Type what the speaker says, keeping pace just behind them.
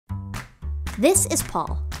This is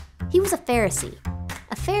Paul. He was a Pharisee.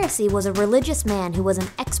 A Pharisee was a religious man who was an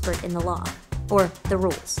expert in the law, or the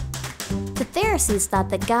rules. The Pharisees thought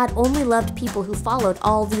that God only loved people who followed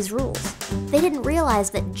all these rules. They didn't realize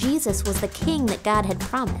that Jesus was the king that God had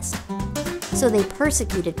promised. So they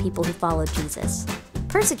persecuted people who followed Jesus.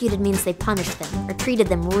 Persecuted means they punished them or treated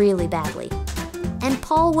them really badly. And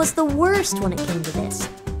Paul was the worst when it came to this.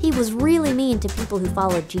 He was really mean to people who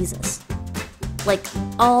followed Jesus. Like,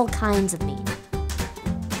 all kinds of mean.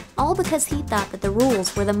 All because he thought that the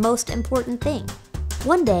rules were the most important thing.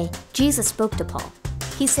 One day, Jesus spoke to Paul.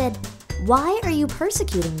 He said, "Why are you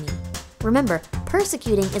persecuting me?" Remember,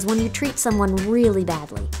 persecuting is when you treat someone really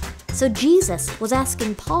badly. So Jesus was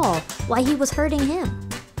asking Paul why he was hurting him.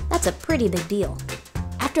 That's a pretty big deal.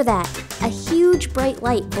 After that, a huge bright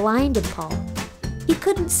light blinded Paul. He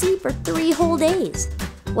couldn't see for 3 whole days.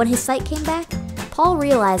 When his sight came back, Paul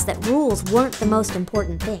realized that rules weren't the most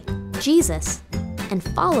important thing. Jesus, and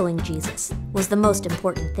following Jesus, was the most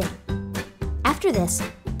important thing. After this,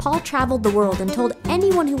 Paul traveled the world and told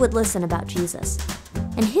anyone who would listen about Jesus.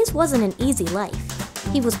 And his wasn't an easy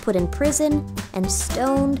life. He was put in prison, and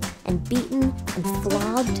stoned, and beaten, and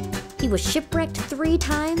flogged. He was shipwrecked 3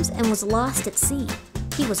 times and was lost at sea.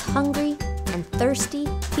 He was hungry and thirsty.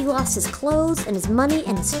 He lost his clothes and his money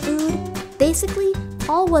and his food. Basically,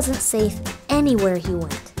 Paul wasn't safe anywhere he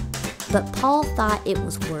went. But Paul thought it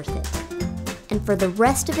was worth it. And for the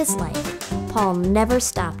rest of his life, Paul never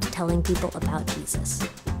stopped telling people about Jesus.